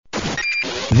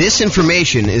This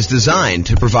information is designed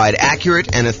to provide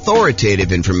accurate and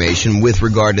authoritative information with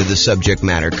regard to the subject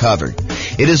matter covered.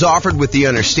 It is offered with the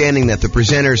understanding that the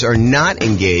presenters are not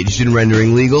engaged in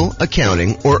rendering legal,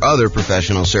 accounting, or other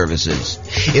professional services.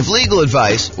 If legal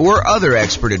advice or other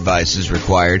expert advice is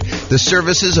required, the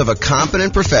services of a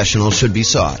competent professional should be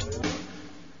sought.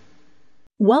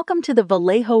 Welcome to the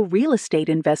Vallejo Real Estate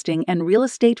Investing and Real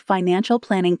Estate Financial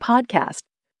Planning Podcast.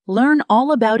 Learn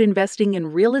all about investing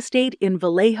in real estate in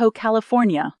Vallejo,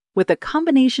 California, with a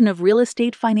combination of real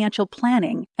estate financial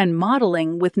planning and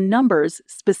modeling with numbers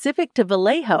specific to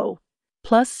Vallejo,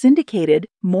 plus syndicated,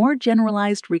 more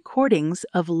generalized recordings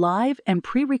of live and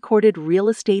pre-recorded real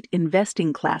estate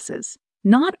investing classes,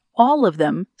 not all of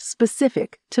them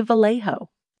specific to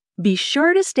Vallejo. Be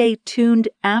sure to stay tuned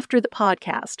after the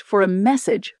podcast for a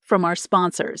message from our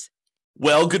sponsors.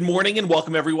 Well, good morning and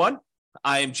welcome, everyone.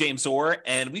 I am James Orr,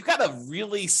 and we've got a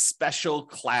really special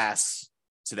class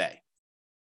today.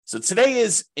 So today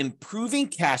is improving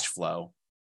cash flow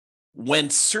when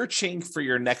searching for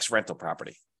your next rental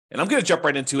property. And I'm going to jump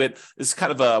right into it. This is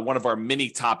kind of one of our mini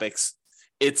topics.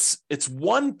 It's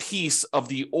one piece of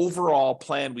the overall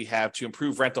plan we have to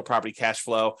improve rental property cash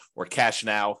flow, or cash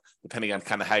now, depending on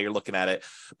kind of how you're looking at it.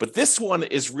 But this one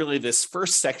is really this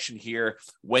first section here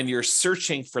when you're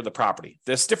searching for the property.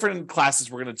 There's different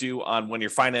classes we're going to do on when you're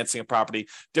financing a property,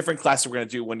 different classes we're going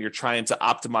to do when you're trying to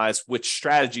optimize which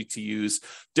strategy to use,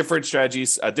 different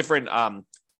strategies, different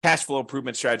cash flow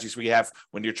improvement strategies we have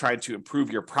when you're trying to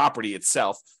improve your property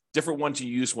itself. Different ones you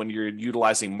use when you're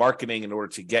utilizing marketing in order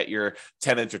to get your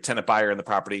tenant or tenant buyer in the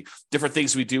property, different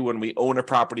things we do when we own a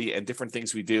property, and different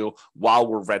things we do while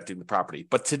we're renting the property.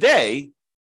 But today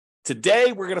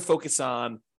we're going to focus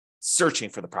on searching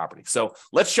for the property. So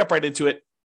let's jump right into it.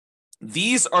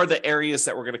 These are the areas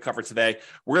that we're going to cover today.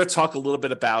 We're going to talk a little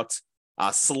bit about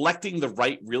selecting the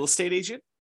right real estate agent.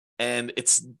 And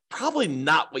it's probably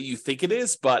not what you think it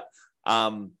is, but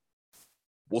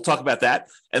we'll talk about that.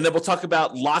 And then we'll talk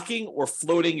about locking or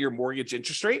floating your mortgage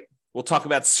interest rate. We'll talk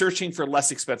about searching for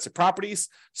less expensive properties,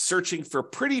 searching for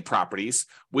pretty properties,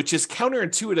 which is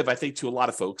counterintuitive, I think, to a lot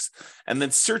of folks. And then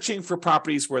searching for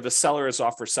properties where the seller is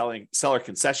offering seller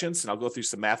concessions. And I'll go through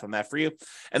some math on that for you.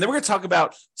 And then we're going to talk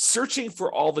about searching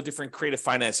for all the different creative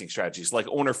financing strategies, like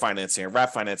owner financing or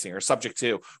wrap financing or subject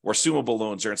to or assumable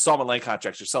loans or installment land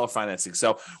contracts or seller financing.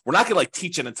 So we're not going to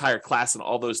teach an entire class on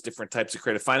all those different types of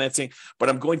creative financing, but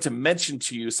I'm going to mention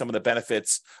to you some of the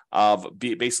benefits of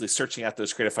basically searching out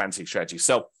those creative financing strategies.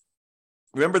 So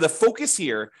remember, the focus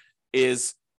here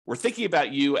is we're thinking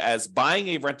about you as buying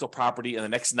a rental property in the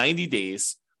next 90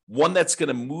 days, one that's going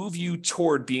to move you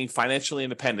toward being financially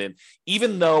independent,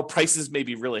 even though prices may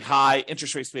be really high,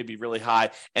 interest rates may be really high,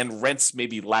 and rents may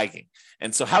be lagging.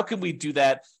 And so how can we do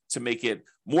that to make it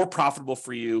more profitable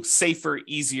for you, safer,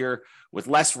 easier, with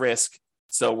less risk?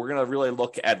 So we're going to really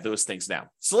look at those things now.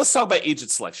 So let's talk about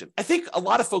agent selection. I think a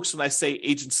lot of folks, when I say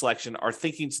agent selection, are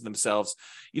thinking to themselves,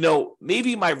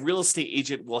 maybe my real estate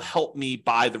agent will help me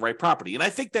buy the right property. And I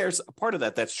think there's a part of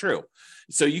that that's true.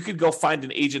 So you could go find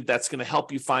an agent that's going to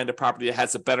help you find a property that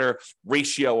has a better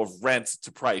ratio of rent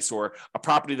to price, or a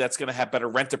property that's going to have better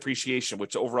rent appreciation,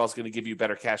 which overall is going to give you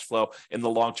better cash flow in the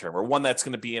long term, or one that's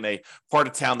going to be in a part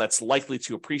of town that's likely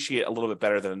to appreciate a little bit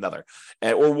better than another,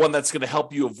 or one that's going to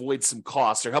help you avoid some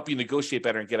costs or help you negotiate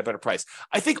better and get a better price.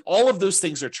 I think all of those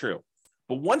things are true.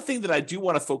 But one thing that I do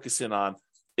want to focus in on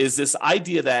is this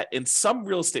idea that in some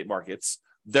real estate markets,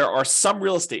 there are some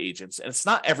real estate agents, and it's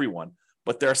not everyone,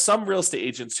 but there are some real estate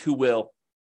agents who will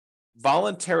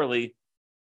voluntarily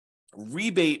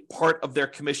rebate part of their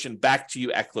commission back to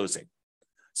you at closing.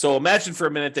 So imagine for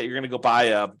a minute that you're going to go buy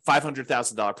a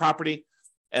 $500,000 property,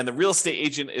 and the real estate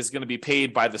agent is going to be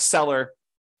paid by the seller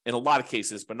in a lot of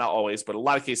cases, but not always, but a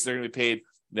lot of cases they're going to be paid,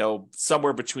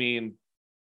 somewhere between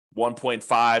 1.5%,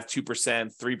 2%,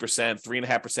 3%,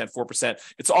 3.5%, 4%.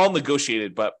 It's all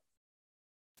negotiated, but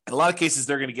in a lot of cases,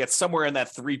 they're going to get somewhere in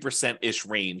that 3%-ish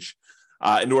range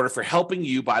in order for helping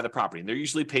you buy the property. And they're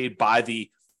usually paid by the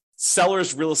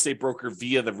seller's real estate broker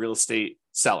via the real estate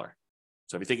seller.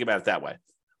 So if you think about it that way.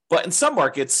 But in some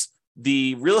markets,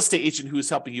 the real estate agent who is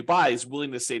helping you buy is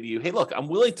willing to say to you, hey, look, I'm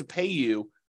willing to pay you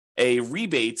a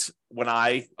rebate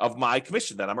of my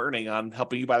commission that I'm earning on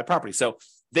helping you buy the property. So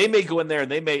they may go in there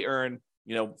and they may earn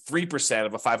 3%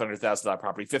 of a $500,000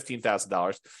 property,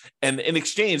 $15,000. And in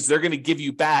exchange, they're going to give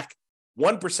you back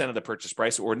 1% of the purchase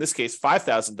price, or in this case,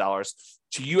 $5,000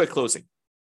 to you at closing.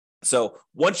 So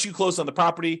once you close on the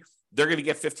property, they're going to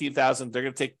get $15,000. They're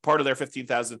going to take part of their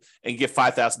 $15,000 and give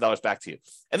 $5,000 back to you.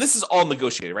 And this is all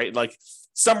negotiated, right? Like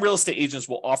some real estate agents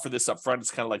will offer this up front.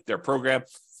 It's kind of like their program.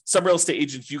 some real estate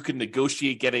agents, you can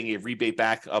negotiate getting a rebate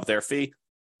back of their fee.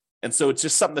 And so it's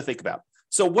just something to think about.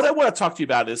 So what I want to talk to you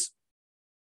about is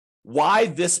why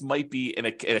this might be in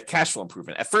a cash flow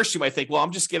improvement. At first, you might think, well,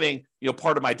 I'm just getting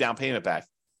part of my down payment back.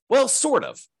 Well, sort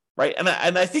of, right? And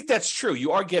I think that's true.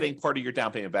 You are getting part of your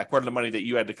down payment back, part of the money that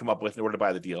you had to come up with in order to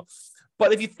buy the deal.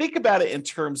 But if you think about it in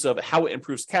terms of how it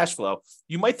improves cash flow,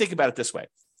 you might think about it this way.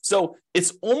 So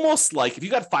it's almost like if you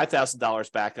got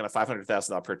 $5,000 back on a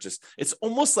 $500,000 purchase, it's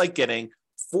almost like getting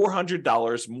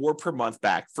 $400 more per month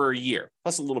back for a year,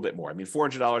 plus a little bit more. I mean,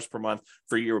 $400 per month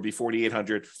for a year would be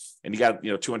 $4,800, and you got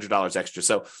 $200 extra.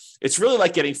 So it's really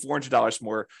like getting $400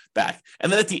 more back.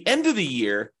 And then at the end of the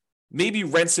year, maybe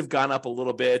rents have gone up a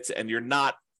little bit, and you're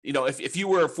not, if you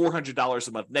were $400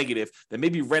 a month negative, then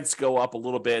maybe rents go up a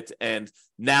little bit, and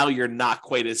now you're not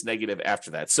quite as negative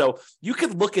after that. So you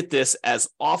could look at this as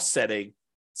offsetting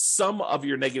some of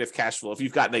your negative cash flow. If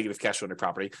you've got negative cash flow on your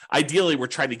property, ideally, we're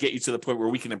trying to get you to the point where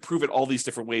we can improve it all these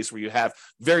different ways where you have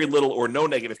very little or no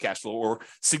negative cash flow or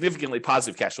significantly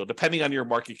positive cash flow, depending on your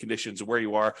market conditions and where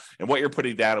you are and what you're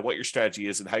putting down and what your strategy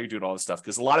is and how you're doing all this stuff,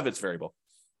 because a lot of it's variable.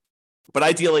 But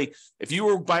ideally, if you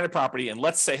were buying a property and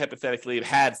let's say hypothetically it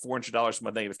had $400 a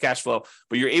month negative cash flow,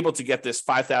 but you're able to get this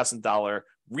 $5,000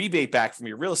 rebate back from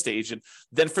your real estate agent,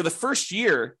 then for the first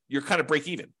year, you're kind of break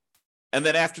even. And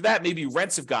then after that, maybe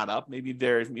rents have gone up. Maybe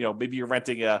maybe you're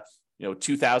renting a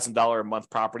 $2,000 a month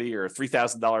property or a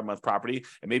 $3,000 a month property,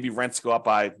 and maybe rents go up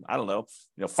by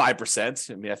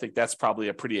 5%. I mean, I think that's probably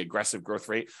a pretty aggressive growth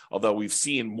rate, although we've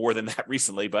seen more than that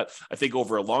recently. But I think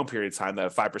over a long period of time,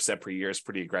 that 5% per year is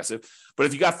pretty aggressive. But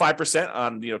if you got 5%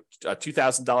 on a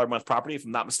 $2,000 a month property, if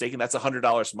I'm not mistaken, that's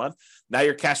 $100 a month. Now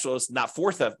your cash flow is not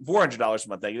 $400 a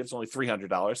month negative; it's only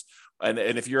 $300. And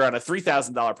if you're on a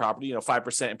 $3,000 property,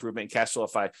 5% improvement in cash flow.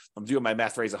 If I'm doing my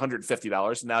math right, is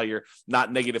 $150. Now you're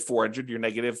not negative $400. You're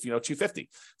negative, $250.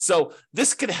 So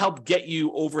this could help get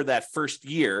you over that first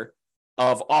year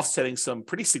of offsetting some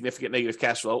pretty significant negative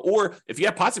cash flow. Or if you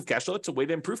have positive cash flow, it's a way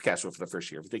to improve cash flow for the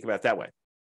first year, if you think about it that way.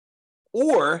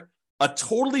 Or a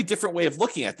totally different way of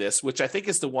looking at this, which I think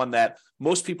is the one that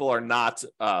most people are not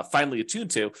finally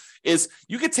attuned to, is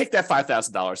you could take that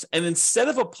 $5,000 and instead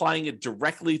of applying it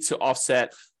directly to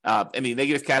offset any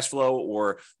negative cash flow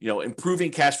or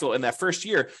improving cash flow in that first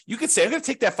year, you could say, I'm going to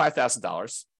take that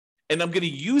 $5,000 and I'm going to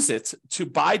use it to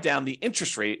buy down the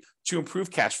interest rate to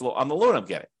improve cash flow on the loan I'm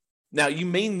getting. Now, you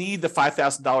may need the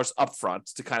 $5,000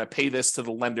 upfront to kind of pay this to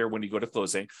the lender when you go to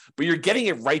closing, but you're getting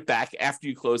it right back after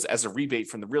you close as a rebate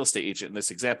from the real estate agent in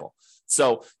this example.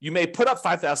 So you may put up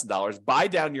 $5,000, buy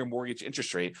down your mortgage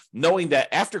interest rate, knowing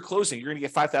that after closing, you're going to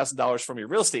get $5,000 from your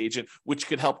real estate agent, which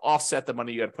could help offset the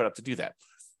money you had to put up to do that.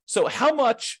 So how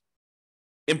much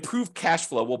improved cash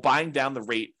flow will buying down the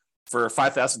rate for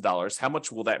 $5,000, how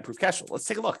much will that improve cash flow? Let's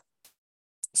take a look.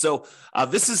 So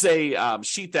this is a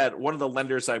sheet that one of the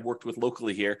lenders I've worked with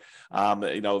locally here,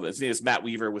 his name is Matt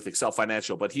Weaver with Excel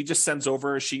Financial, but he just sends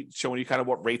over a sheet showing you kind of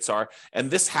what rates are. And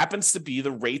this happens to be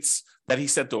the rates that he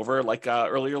sent over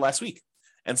earlier last week.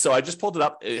 And so I just pulled it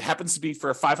up. It happens to be for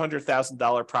a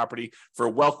 $500,000 property for a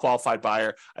well-qualified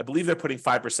buyer. I believe they're putting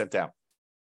 5% down.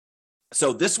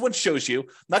 So this one shows you, I'm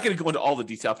not going to go into all the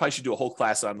detail. I probably should do a whole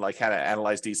class on how to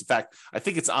analyze these. In fact, I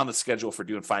think it's on the schedule for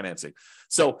doing financing.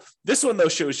 So this one, though,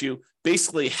 shows you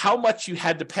basically how much you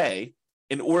had to pay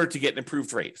in order to get an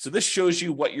improved rate. So this shows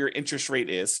you what your interest rate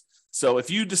is. So if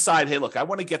you decide, hey, look, I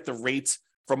want to get the rate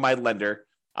from my lender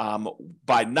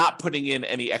by not putting in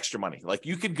any extra money. Like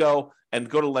you could go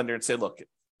to lender and say, look,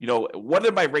 what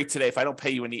is my rate today if I don't pay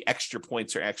you any extra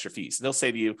points or extra fees? And they'll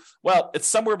say to you, well, it's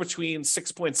somewhere between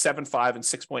 6.75 and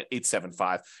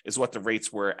 6.875 is what the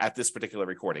rates were at this particular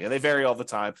recording. And they vary all the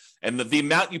time. And the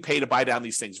amount you pay to buy down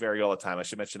these things vary all the time. I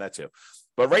should mention that too.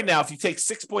 But right now, if you take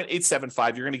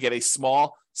 6.875, you're going to get a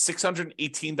small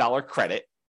 $618 credit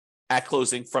at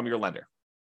closing from your lender.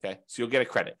 Okay, so you'll get a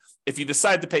credit. If you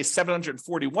decide to pay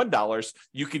 $741,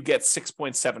 you could get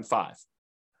 6.75.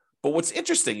 But what's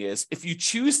interesting is if you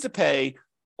choose to pay,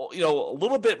 a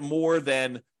little bit more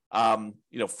than,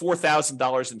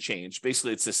 $4,000 and change,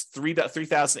 basically it's this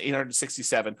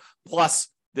 $3,867 plus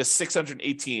this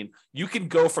 618, you can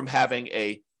go from having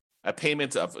a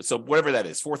payment of, so whatever that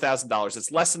is, $4,000,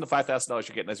 it's less than the $5,000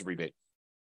 you're getting as a rebate.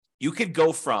 You could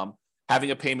go from having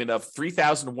a payment of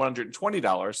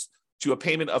 $3,120 to a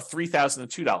payment of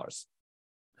 $3,002.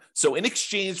 So in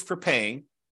exchange for paying,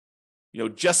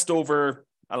 just over,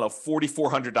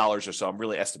 $4,400 or so, I'm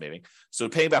really estimating. So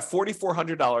paying about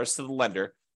 $4,400 to the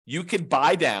lender, you can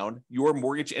buy down your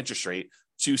mortgage interest rate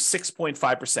to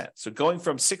 6.5%. So going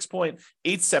from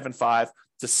 6.875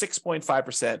 to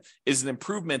 6.5% is an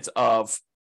improvement of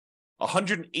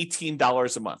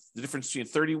 $118 a month, the difference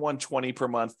between $3,120 per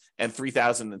month and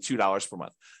 $3,002 per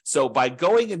month. So by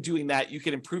going and doing that, you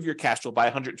can improve your cash flow by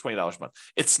 $120 a month.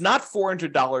 It's not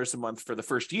 $400 a month for the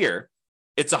first year.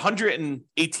 It's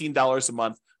 $118 a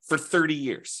month for 30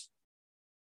 years.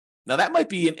 Now, that might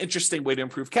be an interesting way to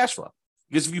improve cash flow.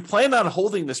 Because if you plan on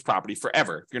holding this property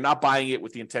forever, if you're not buying it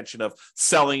with the intention of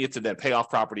selling it to then pay off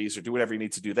properties or do whatever you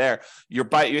need to do there, you're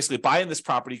basically buying this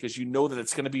property because you know that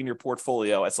it's going to be in your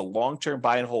portfolio as a long-term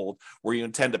buy and hold where you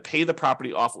intend to pay the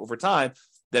property off over time,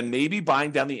 then maybe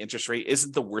buying down the interest rate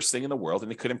isn't the worst thing in the world,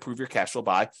 and it could improve your cash flow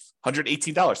by $118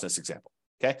 in this example.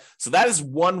 Okay, so that is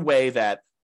one way that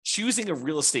choosing a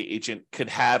real estate agent could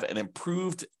have an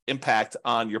improved impact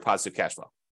on your positive cash flow.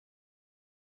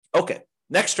 Okay,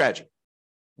 next strategy.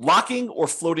 Locking or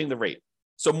floating the rate.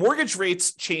 So mortgage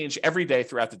rates change every day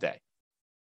throughout the day.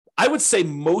 I would say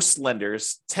most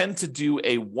lenders tend to do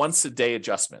a once a day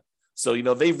adjustment. So,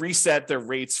 they reset their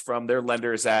rates from their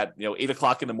lenders at, 8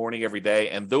 o'clock in the morning every day.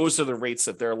 And those are the rates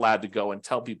that they're allowed to go and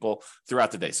tell people throughout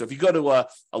the day. So if you go to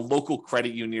a local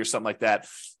credit union or something like that,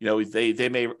 they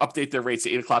may update their rates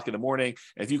at 8 o'clock in the morning.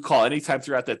 And if you call anytime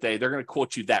throughout that day, they're going to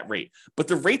quote you that rate. But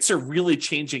the rates are really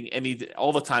changing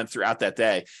all the time throughout that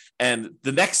day. And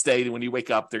the next day, when you wake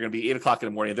up, they're going to be 8 o'clock in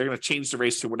the morning. They're going to change the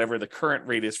rates to whatever the current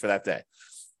rate is for that day.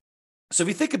 So if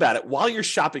you think about it, while you're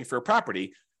shopping for a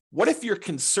property, what if you're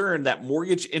concerned that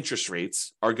mortgage interest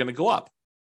rates are going to go up?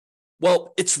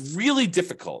 Well, it's really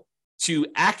difficult to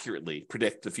accurately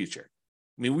predict the future.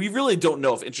 I mean, we really don't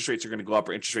know if interest rates are going to go up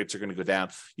or interest rates are going to go down.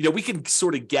 We can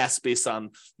sort of guess based on,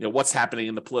 what's happening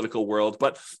in the political world,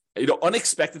 but,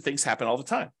 unexpected things happen all the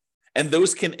time. And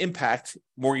those can impact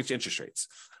mortgage interest rates.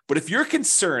 But if you're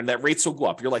concerned that rates will go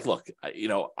up, you're like, look,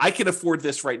 I can afford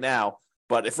this right now,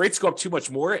 but if rates go up too much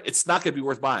more, it's not going to be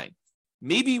worth buying.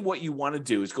 Maybe what you want to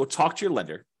do is go talk to your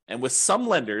lender. And with some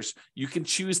lenders, you can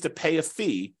choose to pay a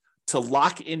fee to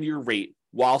lock in your rate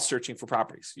while searching for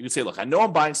properties. You can say, look, I know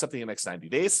I'm buying something in the next 90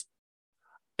 days.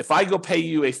 If I go pay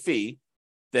you a fee,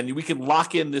 then we can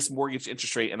lock in this mortgage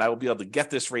interest rate and I will be able to get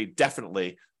this rate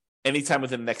definitely anytime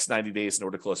within the next 90 days in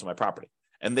order to close on my property.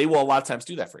 And they will a lot of times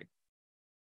do that for you.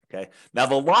 Okay. Now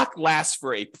the lock lasts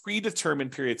for a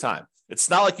predetermined period of time. It's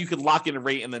not like you could lock in a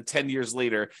rate and then 10 years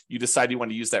later, you decide you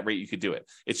want to use that rate, you could do it.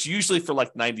 It's usually for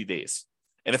like 90 days.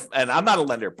 And I'm not a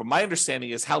lender, but my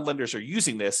understanding is how lenders are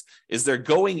using this is they're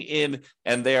going in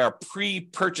and they are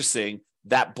pre-purchasing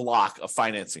that block of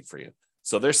financing for you.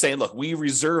 So they're saying, look, we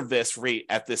reserve this rate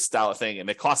at this style of thing, and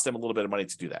it costs them a little bit of money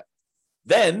to do that.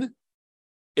 Then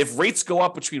if rates go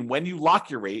up between when you lock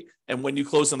your rate and when you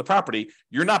close on the property,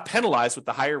 you're not penalized with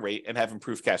the higher rate and have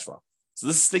improved cash flow. So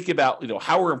this is thinking about,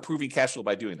 how we're improving cash flow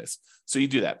by doing this. So you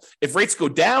do that. If rates go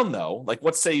down though, like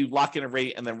let's say you lock in a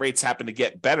rate and then rates happen to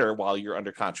get better while you're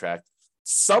under contract,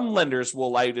 some lenders will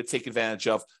allow you to take advantage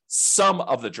of some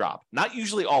of the drop, not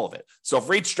usually all of it. So if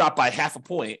rates drop by half a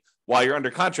point while you're under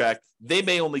contract, they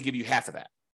may only give you half of that.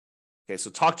 Okay, so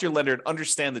talk to your lender and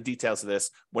understand the details of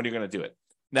this when you're going to do it.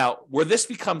 Now, where this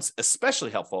becomes especially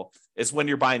helpful is when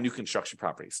you're buying new construction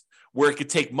properties, where it could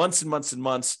take months and months and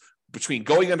months between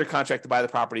going under contract to buy the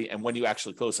property and when you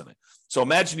actually close on it. So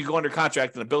imagine you go under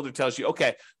contract and the builder tells you,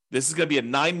 okay, this is going to be a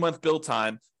 9-month build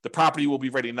time. The property will be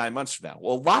ready 9 months from now.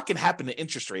 Well, a lot can happen to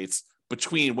interest rates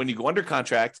between when you go under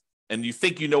contract and you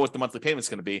think you know what the monthly payment is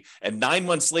going to be, and 9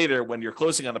 months later when you're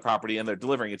closing on the property and they're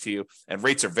delivering it to you, and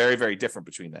rates are very, very different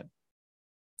between then.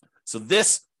 So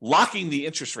this locking the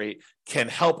interest rate can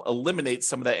help eliminate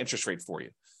some of that interest rate for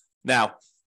you. Now,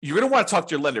 you're going to want to talk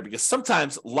to your lender because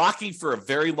sometimes locking for a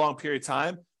very long period of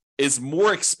time is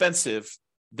more expensive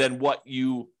than what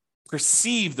you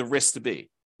perceive the risk to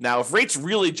be. Now, if rates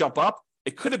really jump up,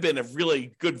 it could have been a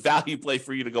really good value play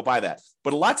for you to go buy that.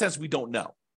 But a lot of times we don't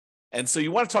know. And so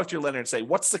you want to talk to your lender and say,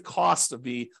 what's the cost of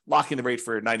me locking the rate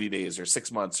for 90 days or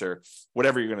 6 months or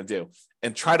whatever you're going to do?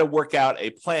 And try to work out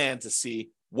a plan to see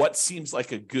what seems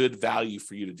like a good value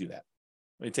for you to do that.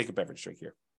 Let me take a beverage drink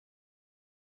here.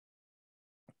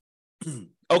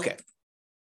 Okay.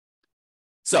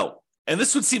 So, and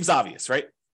this one seems obvious, right?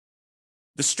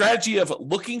 The strategy of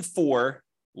looking for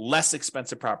less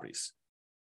expensive properties.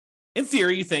 In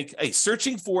theory, you think, hey,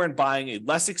 searching for and buying a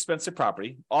less expensive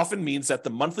property often means that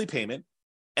the monthly payment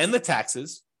and the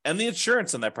taxes and the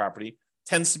insurance on that property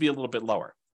tends to be a little bit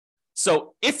lower.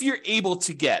 So if you're able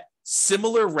to get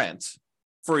similar rent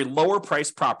for a lower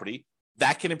priced property,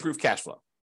 that can improve cash flow.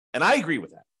 And I agree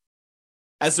with that.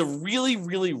 As a really,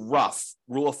 really rough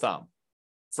rule of thumb,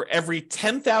 for every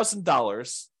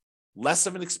 $10,000 less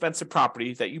of an expensive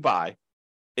property that you buy,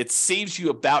 it saves you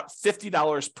about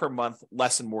 $50 per month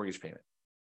less in mortgage payment.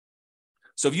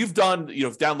 So if you've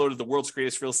downloaded the world's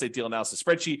greatest real estate deal analysis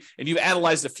spreadsheet and you've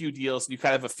analyzed a few deals and you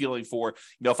kind of have a feeling for,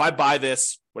 if I buy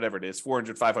this, whatever it is,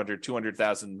 400, 500,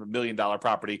 200,000, $1 million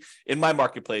property in my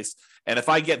marketplace, and if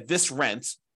I get this rent,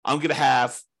 I'm going to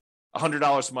have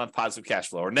 $100 a month positive cash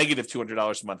flow or negative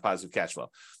 $200 a month positive cash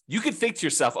flow. You could think to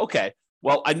yourself, okay,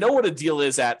 well, I know what a deal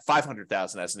is at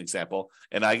 $500,000 as an example,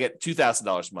 and I get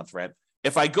 $2,000 a month rent.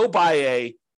 If I go buy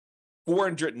a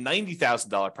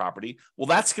 $490,000 property, well,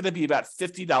 that's going to be about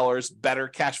 $50 better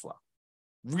cash flow.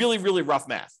 Really, really rough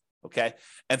math, okay?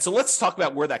 And so let's talk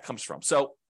about where that comes from.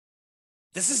 So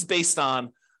this is based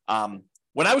on I'll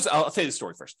tell you the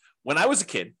story first. When I was a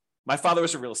kid, my father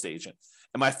was a real estate agent,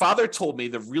 and my father told me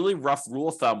the really rough rule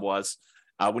of thumb was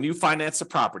when you finance a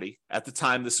property, at the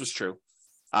time this was true,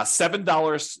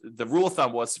 $7, the rule of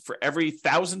thumb was for every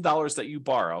 $1,000 that you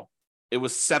borrow, it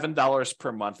was $7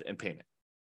 per month in payment.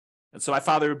 And so my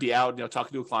father would be out,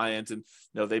 talking to a client, and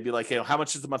they'd be like, "Hey, how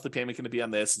much is the monthly payment going to be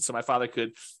on this?" And so my father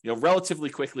could, relatively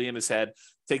quickly in his head,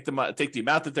 take the amount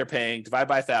that they're paying, divide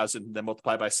by 1,000, and then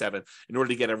multiply by 7 in order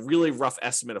to get a really rough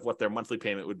estimate of what their monthly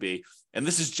payment would be. And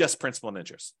this is just principal and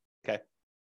interest. Okay.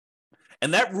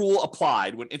 And that rule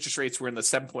applied when interest rates were in the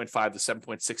 7.5 to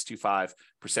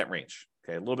 7.625% range.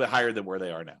 Okay, a little bit higher than where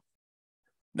they are now.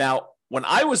 Now, when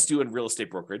I was doing real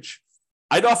estate brokerage,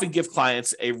 I'd often give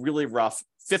clients a really rough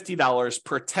 $50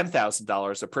 per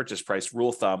 $10,000 of purchase price rule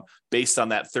of thumb based on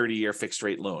that 30-year fixed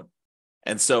rate loan.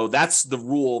 And so that's the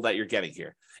rule that you're getting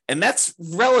here. And that's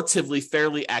relatively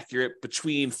fairly accurate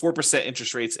between 4%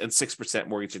 interest rates and 6%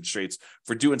 mortgage interest rates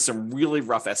for doing some really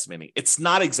rough estimating. It's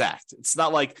not exact. It's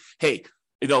not like, hey,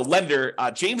 lender,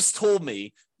 James told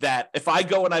me that if I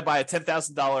go and I buy a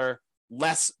 $10,000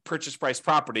 less purchase price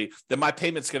property, then my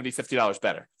payment's going to be $50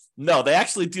 better. No, they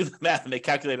actually do the math and they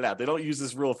calculate it out. They don't use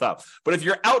this rule of thumb. But if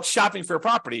you're out shopping for a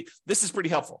property, this is pretty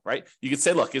helpful, right? You can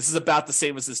say, look, this is about the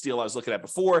same as this deal I was looking at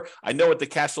before. I know what the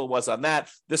cash flow was on that.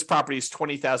 This property is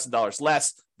 $20,000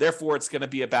 less. Therefore, it's going to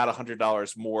be about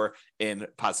 $100 more in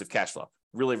positive cash flow.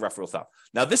 Really rough rule of thumb.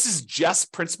 Now, this is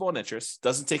just principal and interest.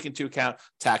 Doesn't take into account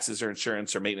taxes or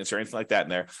insurance or maintenance or anything like that in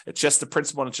there. It's just the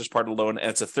principal and interest part of the loan, and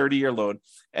it's a 30-year loan.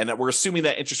 And we're assuming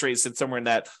that interest rate is somewhere in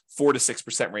that 4 to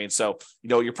 6% range. So,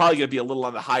 you're probably going to be a little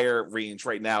on the higher range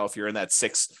right now if you're in that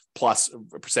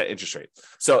 6+% interest rate.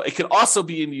 So it can also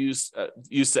be used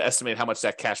to estimate how much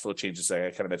that cash flow changes. I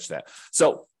kind of mentioned that.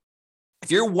 So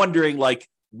if you're wondering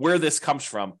where this comes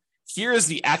from, here is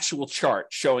the actual chart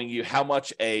showing you how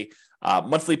much a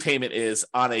monthly payment is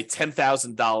on a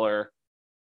 $10,000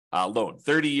 loan,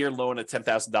 30-year loan at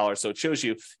 $10,000. So it shows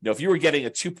you, if you were getting a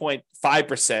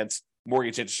 2.5%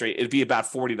 mortgage interest rate, it'd be about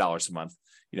 $40 a month.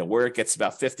 Where it gets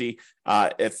about 50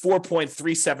 at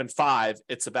 4.375,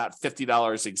 it's about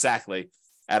 $50 exactly.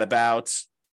 At about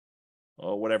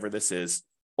whatever this is,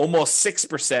 almost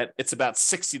 6%, it's about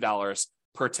 $60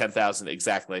 per 10,000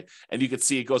 exactly. And you can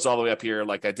see it goes all the way up here,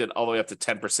 like I did, all the way up to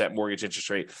 10% mortgage interest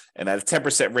rate. And at a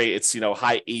 10% rate, it's,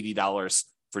 high $80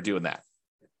 for doing that.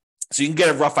 So you can get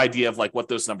a rough idea of what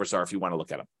those numbers are if you want to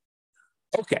look at them.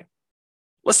 Okay.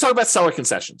 Let's talk about seller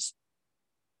concessions.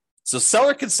 So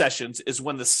seller concessions is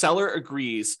when the seller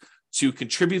agrees to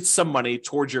contribute some money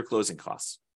towards your closing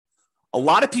costs. A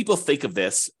lot of people think of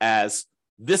this as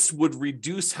this would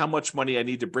reduce how much money I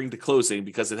need to bring to closing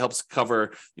because it helps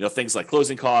cover, things like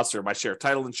closing costs or my share of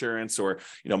title insurance or,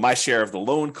 my share of the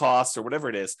loan costs or whatever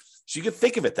it is. So you can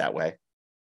think of it that way.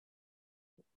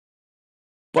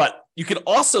 But you can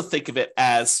also think of it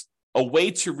as a way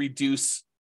to reduce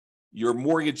your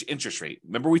mortgage interest rate.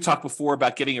 Remember we talked before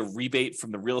about getting a rebate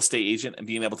from the real estate agent and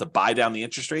being able to buy down the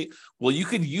interest rate? Well, you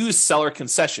could use seller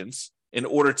concessions in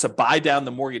order to buy down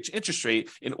the mortgage interest rate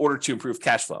in order to improve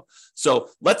cash flow. So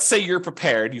let's say you're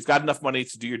prepared, you've got enough money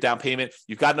to do your down payment,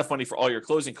 you've got enough money for all your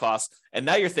closing costs, and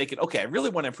now you're thinking, okay, I really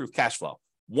want to improve cash flow.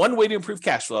 One way to improve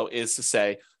cash flow is to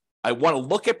say, I want to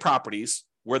look at properties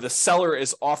where the seller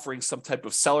is offering some type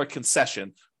of seller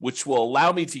concession, which will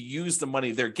allow me to use the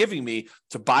money they're giving me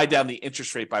to buy down the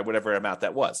interest rate by whatever amount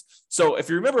that was. So if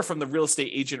you remember from the real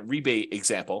estate agent rebate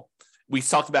example, we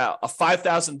talked about a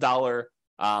 $5,000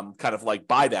 kind of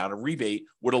buy down, a rebate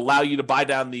would allow you to buy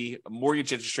down the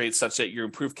mortgage interest rate such that you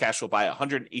improve cash flow by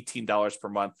 $118 per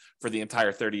month for the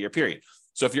entire 30-year period.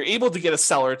 So if you're able to get a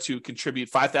seller to contribute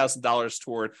 $5,000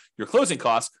 toward your closing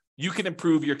costs, you can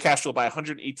improve your cash flow by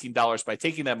 $118 by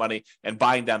taking that money and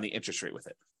buying down the interest rate with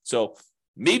it. So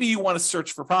maybe you want to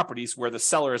search for properties where the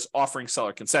seller is offering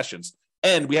seller concessions.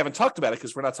 And we haven't talked about it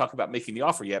because we're not talking about making the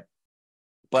offer yet,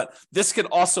 but this could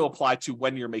also apply to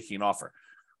when you're making an offer.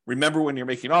 remember when you're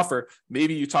making an offer,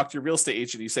 maybe you talk to your real estate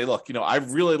agent and you say, look, I'd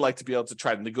really like to be able to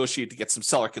try to negotiate to get some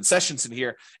seller concessions in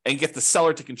here and get the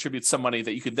seller to contribute some money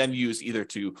that you could then use either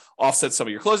to offset some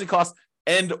of your closing costs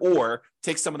and or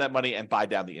take some of that money and buy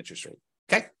down the interest rate.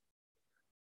 Okay.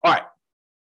 All right.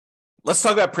 Let's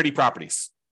talk about pretty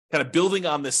properties, kind of building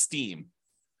on this theme.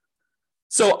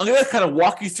 So I'm going to kind of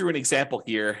walk you through an example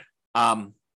here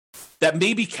that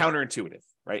may be counterintuitive,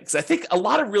 right? Because I think a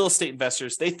lot of real estate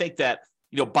investors, they think that,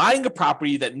 buying a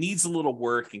property that needs a little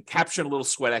work and capturing a little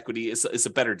sweat equity is a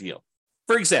better deal.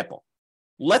 For example,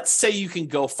 let's say you can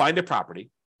go find a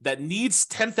property that needs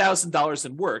 $10,000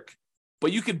 in work,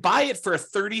 but you could buy it for a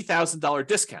 $30,000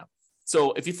 discount.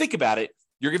 So if you think about it,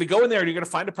 you're going to go in there and you're going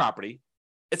to find a property.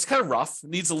 It's kind of rough,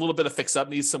 needs a little bit of fix up,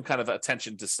 needs some kind of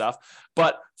attention to stuff.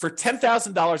 But for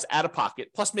 $10,000 out of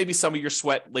pocket, plus maybe some of your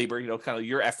sweat labor, kind of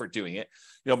your effort doing it,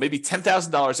 maybe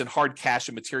 $10,000 in hard cash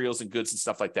and materials and goods and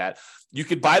stuff like that, you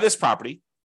could buy this property.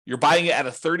 You're buying it at a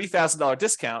 $30,000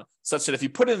 discount, such that if you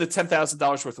put in the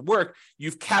 $10,000 worth of work,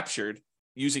 you've captured,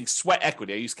 using sweat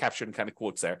equity, I use captured in kind of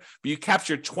quotes there, but you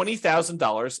captured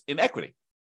 $20,000 in equity.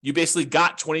 You basically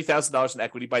got $20,000 in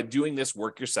equity by doing this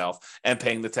work yourself and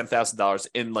paying the $10,000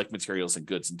 in like materials and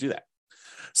goods and do that.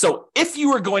 So if you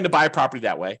were going to buy a property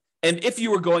that way, and if you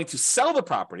were going to sell the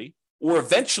property or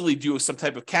eventually do some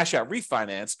type of cash out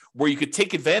refinance where you could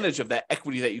take advantage of that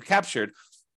equity that you captured,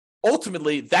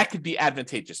 ultimately that could be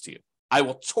advantageous to you. I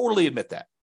will totally admit that.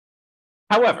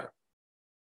 However,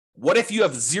 what if you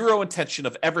have zero intention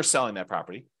of ever selling that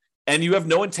property? And you have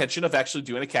no intention of actually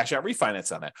doing a cash out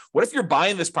refinance on that? What if you're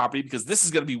buying this property because this is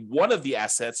going to be one of the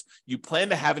assets you plan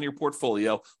to have in your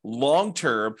portfolio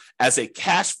long-term as a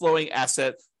cash flowing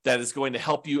asset that is going to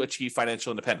help you achieve financial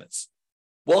independence?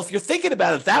 Well, if you're thinking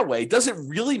about it that way, does it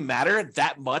really matter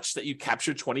that much that you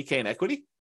captured $20K in equity?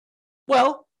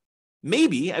 Well,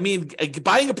 maybe. I mean,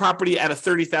 buying a property at a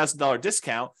 $30,000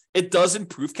 discount, it does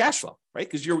improve cash flow, right?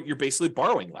 Because you're basically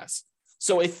borrowing less.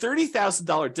 So a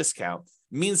 $30,000 discount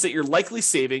means that you're likely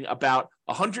saving about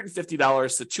 $150 to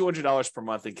 $200 per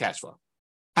month in cash flow.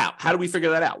 How do we figure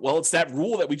that out? Well, it's that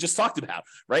rule that we just talked about,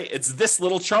 right? It's this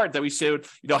little chart that we showed,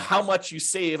 how much you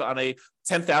save on a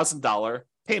 $10,000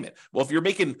 payment. Well, if you're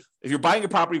buying a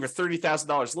property for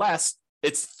 $30,000 less,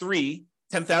 it's three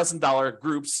 $10,000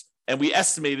 groups. And we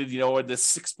estimated, in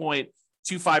this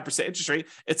 6.25% interest rate,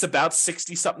 it's about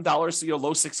 $60-something, low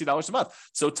 $60 a month.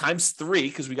 So times three,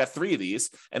 because we got three of these,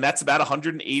 and that's about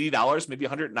 $180, maybe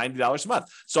 $190 a month.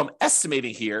 So I'm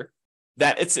estimating here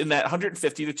that it's in that $150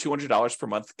 to $200 per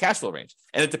month cash flow range.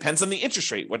 And it depends on the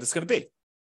interest rate, what it's going to be,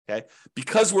 okay?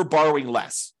 Because we're borrowing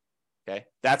less, okay?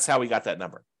 That's how we got that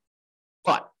number.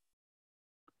 But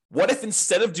what if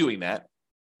instead of doing that,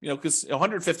 because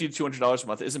 $150 to $200 a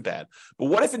month isn't bad. But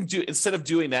what if instead of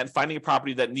doing that and finding a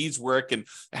property that needs work and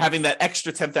having that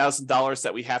extra $10,000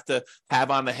 that we have to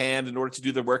have on the hand in order to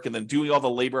do the work and then doing all the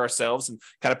labor ourselves and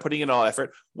kind of putting in all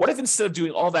effort, what if instead of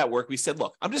doing all that work, we said,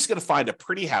 look, I'm just going to find a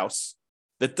pretty house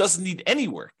that doesn't need any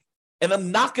work. And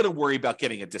I'm not going to worry about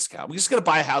getting a discount. We're just going to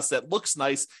buy a house that looks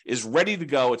nice, is ready to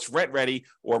go, it's rent ready,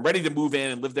 or I'm ready to move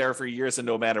in and live there for years and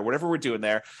no matter, whatever we're doing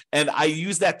there. And I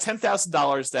use that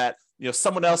 $10,000 that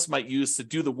someone else might use to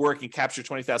do the work and capture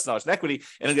 $20,000 in equity.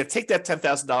 And I'm going to take that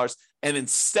 $10,000 and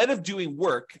instead of doing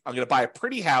work, I'm going to buy a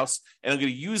pretty house and I'm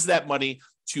going to use that money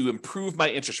to improve my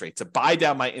interest rate, to buy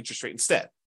down my interest rate instead.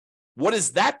 What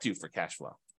does that do for cash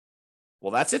flow?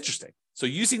 Well, that's interesting. So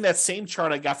using that same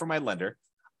chart I got from my lender,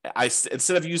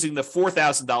 instead of using the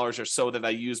 $4,000 or so that I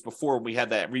used before we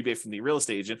had that rebate from the real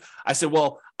estate agent, I said,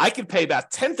 well, I could pay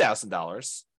about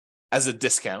 $10,000 as a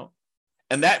discount.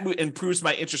 And that improves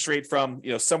my interest rate from,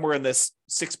 somewhere in this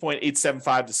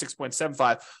 6.875 to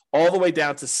 6.75 all the way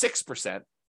down to 6%.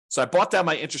 So I bought down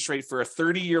my interest rate for a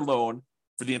 30-year loan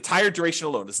for the entire duration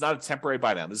of the loan. It's not a temporary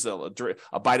buy down. This is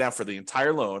a buy down for the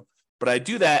entire loan. But I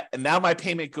do that, and now my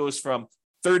payment goes from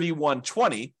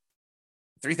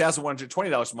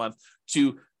 $3,120 a month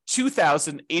to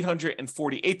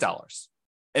 $2,848,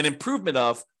 an improvement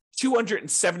of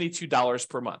 $272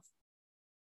 per month.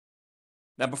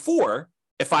 Now, before,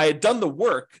 if I had done the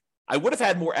work, I would have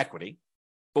had more equity.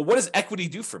 But what does equity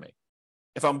do for me?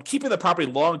 If I'm keeping the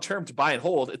property long-term to buy and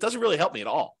hold, it doesn't really help me at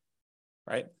all,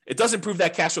 right? It does improve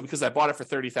that cash flow because I bought it for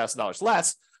 $30,000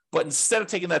 less. But instead of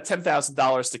taking that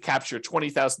 $10,000 to capture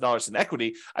 $20,000 in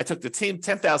equity, I took the same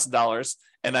 $10,000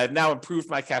 and I've now improved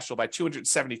my cash flow by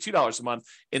 $272 a month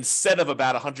instead of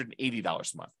about $180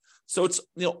 a month. So it's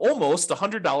almost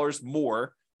 $100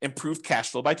 more improved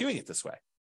cash flow by doing it this way.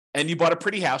 And you bought a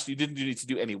pretty house, you didn't need to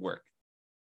do any work.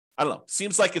 I don't know.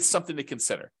 Seems like it's something to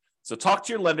consider. So talk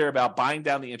to your lender about buying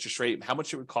down the interest rate and how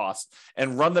much it would cost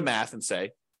and run the math and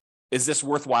say, Is this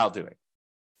worthwhile doing?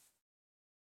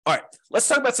 All right, let's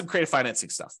talk about some creative financing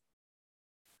stuff.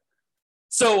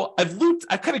 So I've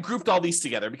kind of grouped all these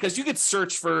together because you could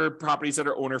search for properties that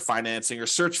are owner financing, or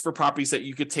search for properties that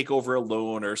you could take over a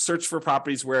loan, or search for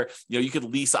properties where you could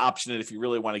lease option it if you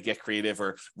really want to get creative,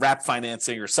 or wrap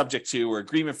financing, or subject to, or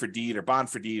agreement for deed, or bond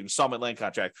for deed, installment land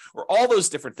contract, or all those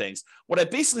different things. What I've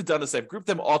basically done is I've grouped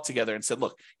them all together and said,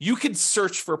 look, you can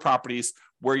search for properties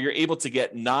where you're able to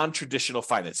get non-traditional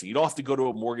financing. You don't have to go to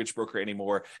a mortgage broker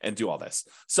anymore and do all this.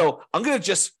 So I'm going to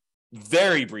just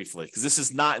very briefly, because this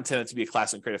is not intended to be a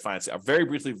class in creative financing, I'll very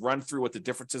briefly run through what the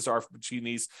differences are between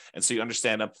these, and so you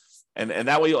understand them, and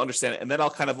that way you'll understand it. And then I'll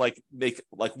kind of make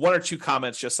one or two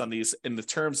comments just on these in the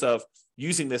terms of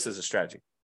using this as a strategy.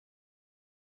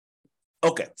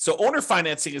 Okay, so owner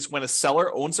financing is when a seller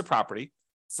owns a property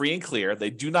free and clear. They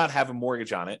do not have a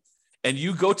mortgage on it, and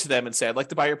you go to them and say, I'd like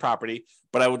to buy your property,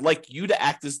 but I would like you to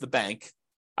act as the bank.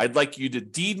 I'd like you to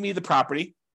deed me the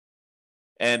property,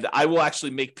 and I will actually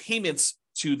make payments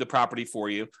to the property for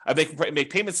you. I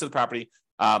make payments to the property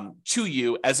to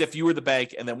you as if you were the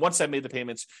bank. And then once I made the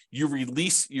payments, you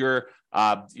release your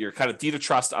kind of deed of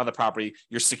trust on the property,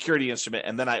 your security instrument,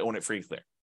 and then I own it free and clear.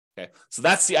 Okay, so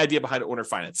that's the idea behind owner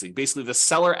financing. Basically, the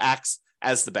seller acts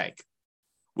as the bank.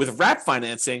 With wrap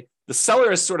financing, the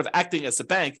seller is sort of acting as the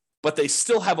bank, but they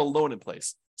still have a loan in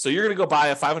place. So you're going to go buy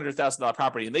a $500,000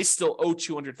 property, and they still owe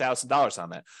 $200,000 on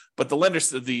that. But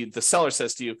the seller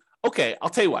says to you, okay, I'll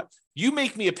tell you what, you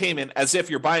make me a payment as if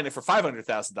you're buying it for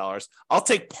 $500,000. I'll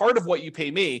take part of what you pay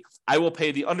me. I will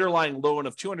pay the underlying loan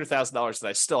of $200,000 that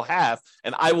I still have,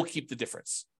 and I will keep the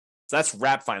difference. So that's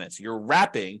wrap financing. You're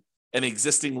wrapping an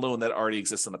existing loan that already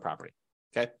exists on the property.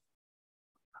 Okay.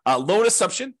 Loan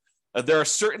assumption. There are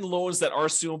certain loans that are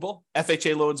assumable,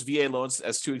 FHA loans, VA loans,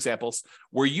 as two examples,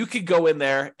 where you could go in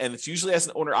there, and it's usually as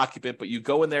an owner occupant, but you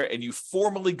go in there and you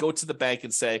formally go to the bank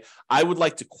and say, I would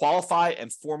like to qualify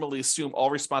and formally assume all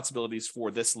responsibilities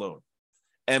for this loan.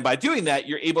 And by doing that,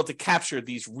 you're able to capture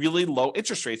these really low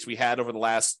interest rates we had over the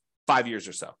last 5 years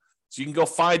or so. So you can go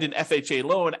find an FHA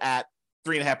loan at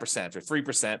 3.5% or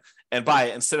 3% and buy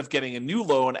it instead of getting a new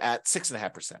loan at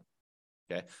 6.5%.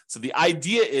 Okay, so the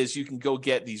idea is you can go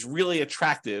get these really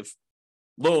attractive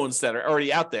loans that are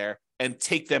already out there and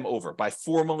take them over by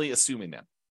formally assuming them.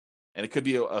 And it could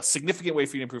be a significant way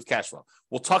for you to improve cash flow.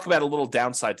 We'll talk about a little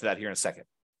downside to that here in a second.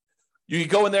 You can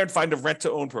go in there and find a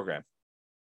rent-to-own program.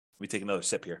 Let me take another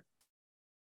sip here.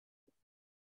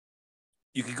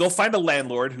 You could go find a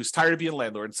landlord who's tired of being a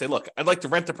landlord and say, look, I'd like to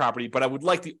rent the property, but I would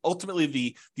like ultimately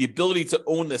the ability to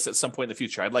own this at some point in the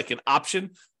future. I'd like an option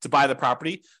to buy the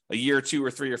property a year or 2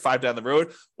 or 3 or 5 down the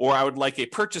road, or I would like a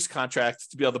purchase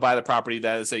contract to be able to buy the property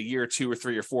that is a year or 2 or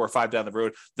 3 or 4 or 5 down the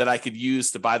road that I could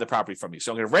use to buy the property from you.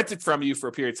 So I'm going to rent it from you for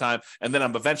a period of time, and then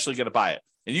I'm eventually going to buy it.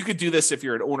 And you could do this if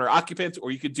you're an owner occupant,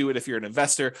 or you could do it if you're an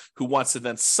investor who wants to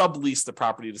then sublease the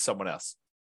property to someone else.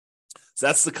 So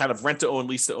that's the kind of rent-to-own,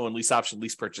 lease-to-own, lease option,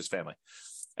 lease purchase family.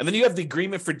 And then you have the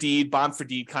agreement for deed, bond for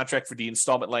deed, contract for deed,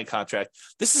 installment land contract.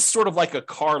 This is sort of like a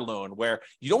car loan where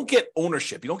you don't get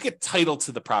ownership. You don't get title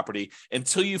to the property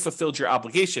until you fulfilled your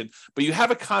obligation, but you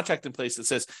have a contract in place that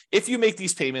says, if you make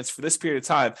these payments for this period of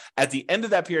time, at the end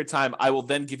of that period of time, I will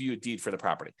then give you a deed for the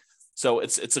property. So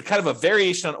it's a kind of a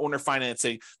variation on owner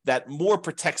financing that more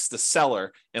protects the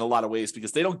seller in a lot of ways,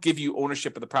 because they don't give you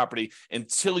ownership of the property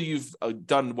until you've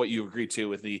done what you agreed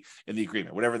to in the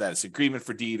agreement, whatever that is, agreement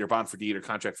for deed or bond for deed or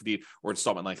contract for deed or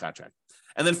installment land contract.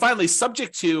 And then finally,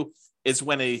 subject to is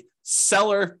when a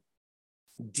seller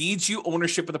deeds you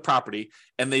ownership of the property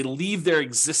and they leave their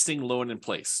existing loan in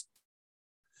place.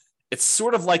 It's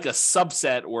sort of like a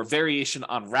subset or variation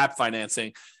on wrap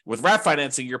financing. With wrap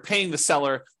financing, you're paying the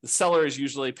seller. The seller is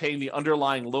usually paying the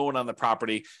underlying loan on the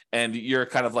property, and you're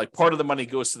kind of like part of the money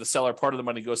goes to the seller, part of the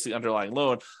money goes to the underlying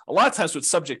loan. A lot of times with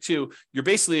subject to, you're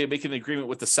basically making an agreement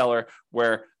with the seller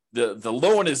where the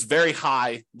loan is very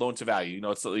high loan to value. You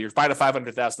know, you're buying a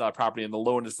 $500,000 property and the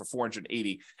loan is for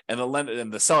 $480,000,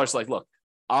 and the seller's like, look,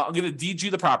 I'm going to deed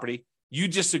you the property. You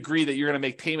just agree that you're going to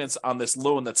make payments on this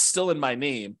loan that's still in my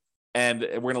name, and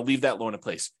we're going to leave that loan in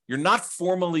place. You're not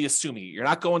formally assuming it. You're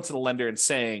not going to the lender and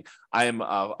saying, I am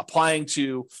applying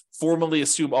to formally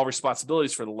assume all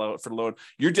responsibilities for the loan.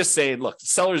 You're just saying, look, the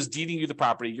seller is deeding you the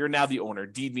property. You're now the owner.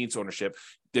 Deed means ownership.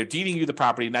 They're deeding you the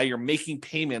property. Now you're making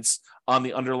payments on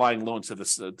the underlying loan to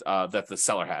this that the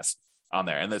seller has on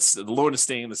there. And the loan is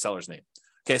staying in the seller's name.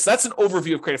 Okay, so that's an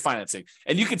overview of creative financing.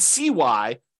 And you can see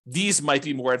why these might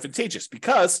be more advantageous,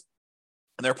 because,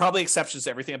 and there are probably exceptions to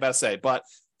everything I'm about to say, but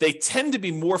they tend to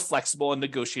be more flexible in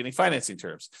negotiating financing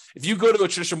terms. If you go to a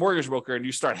traditional mortgage broker and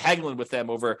you start haggling with them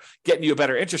over getting you a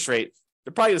better interest rate,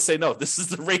 They're probably going to say, no, this is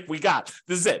the rate we got.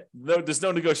 This is it. No, there's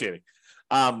no negotiating.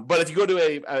 But if you go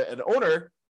to an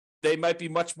owner, they might be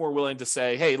much more willing to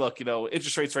say, hey, look,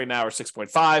 interest rates right now are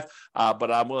 6.5,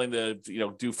 but I'm willing to,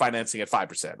 do financing at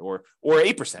 5% or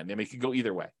 8%. I mean, it could go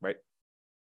either way, right?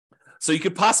 So you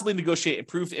could possibly negotiate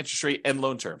improved interest rate and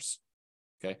loan terms.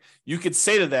 Okay. You could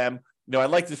say to them, I'd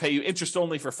like to pay you interest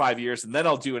only for 5 years, and then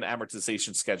I'll do an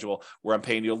amortization schedule where I'm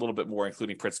paying you a little bit more,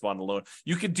 including principal on the loan.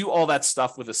 You could do all that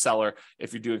stuff with a seller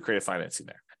if you're doing creative financing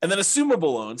there. And then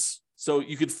assumable loans. So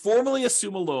you could formally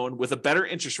assume a loan with a better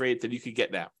interest rate than you could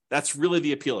get now. That's really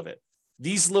the appeal of it.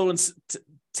 These loans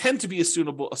tend to be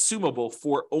assumable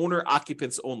for owner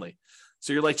occupants only.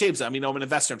 So you're like, James, I'm an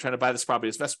investor. I'm trying to buy this property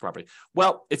as investment property.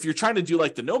 Well, if you're trying to do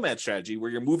like the nomad strategy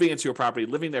where you're moving into a property,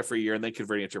 living there for a year and then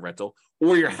converting it to rental,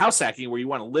 or you're house hacking where you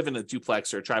want to live in a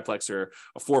duplex or a triplex or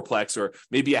a fourplex, or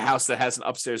maybe a house that has an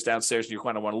upstairs, downstairs, and you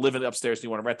kind of want to live in the upstairs and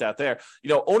you want to rent out there,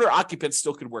 owner occupants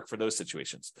still could work for those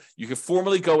situations. You could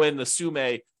formally go in and assume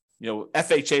a,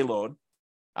 FHA loan,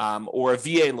 or a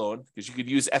VA loan, because you could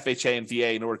use FHA and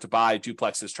VA in order to buy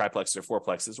duplexes, triplexes, or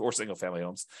fourplexes, or single family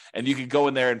homes. And you could go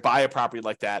in there and buy a property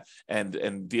like that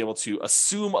and be able to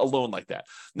assume a loan like that.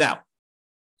 Now,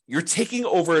 you're taking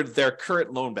over their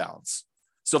current loan balance.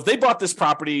 So if they bought this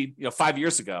property, 5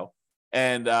 years ago,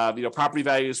 and property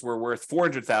values were worth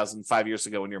 $400,000 5 years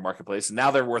ago in your marketplace, and now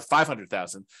they're worth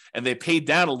 $500,000, and they paid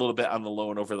down a little bit on the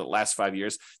loan over the last 5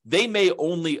 years, they may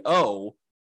only owe,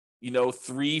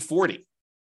 $340,000.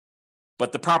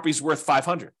 But the property's worth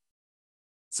 $500,000.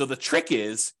 So the trick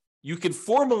is you can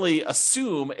formally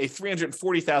assume a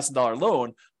 $340,000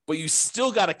 loan, but you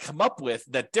still got to come up with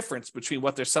that difference between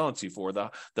what they're selling to you for,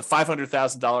 the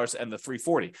 $500,000 and the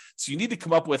 $340,000. So you need to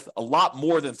come up with a lot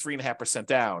more than 3.5%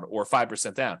 down or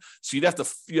 5% down. So you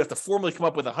have to formally come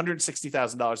up with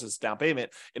 $160,000 as a down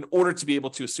payment in order to be able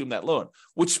to assume that loan,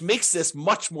 which makes this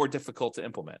much more difficult to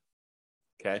implement.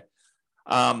 Okay.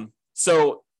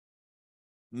 So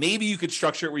maybe you could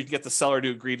structure it where you can get the seller to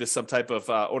agree to some type of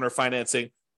owner financing,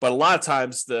 but a lot of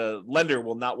times the lender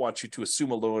will not want you to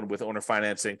assume a loan with owner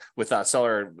financing with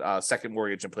seller second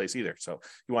mortgage in place either. So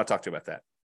you want to talk to about that.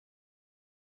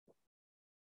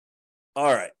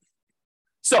 All right.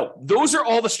 So those are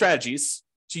all the strategies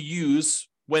to use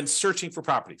when searching for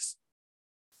properties.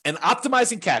 And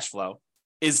optimizing cash flow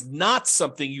is not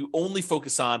something you only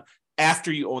focus on after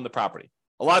you own the property.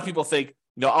 A lot of people think,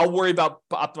 I'll worry about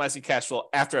optimizing cash flow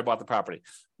after I bought the property.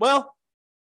 Well,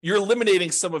 you're eliminating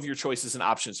some of your choices and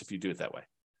options if you do it that way.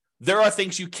 There are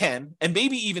things you can and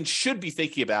maybe even should be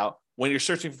thinking about when you're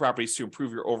searching for properties to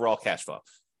improve your overall cash flow.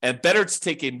 And better to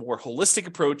take a more holistic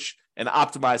approach and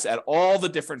optimize at all the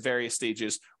different various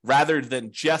stages rather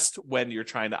than just when you're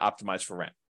trying to optimize for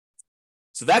rent.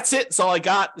 So that's it. That's all I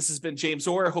got. This has been James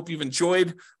Orr. I hope you've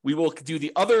enjoyed. We will do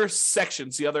the other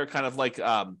sections, the other kind of like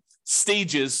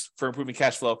stages for improving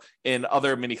cash flow in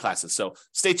other mini classes. So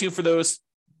stay tuned for those.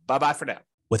 Bye-bye for now.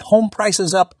 With home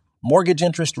prices up, mortgage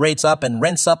interest rates up, and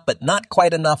rents up, but not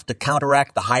quite enough to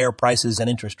counteract the higher prices and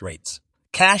interest rates,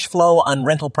 cash flow on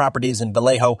rental properties in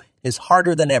Vallejo is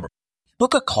harder than ever.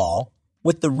 Book a call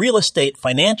with the Real Estate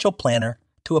Financial Planner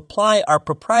to apply our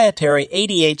proprietary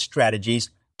 88 strategies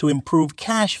to improve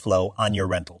cash flow on your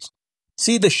rentals.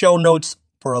 See the show notes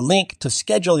for a link to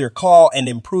schedule your call and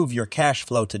improve your cash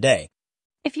flow today.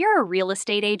 If you're a real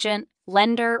estate agent,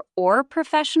 lender, or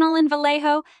professional in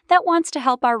Vallejo that wants to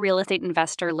help our real estate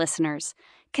investor listeners,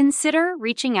 consider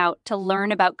reaching out to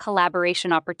learn about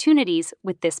collaboration opportunities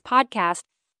with this podcast.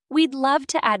 We'd love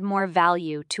to add more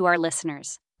value to our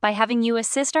listeners by having you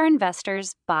assist our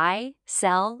investors buy,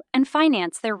 sell, and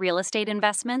finance their real estate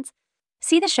investments.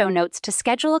 See the show notes to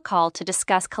schedule a call to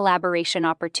discuss collaboration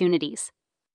opportunities.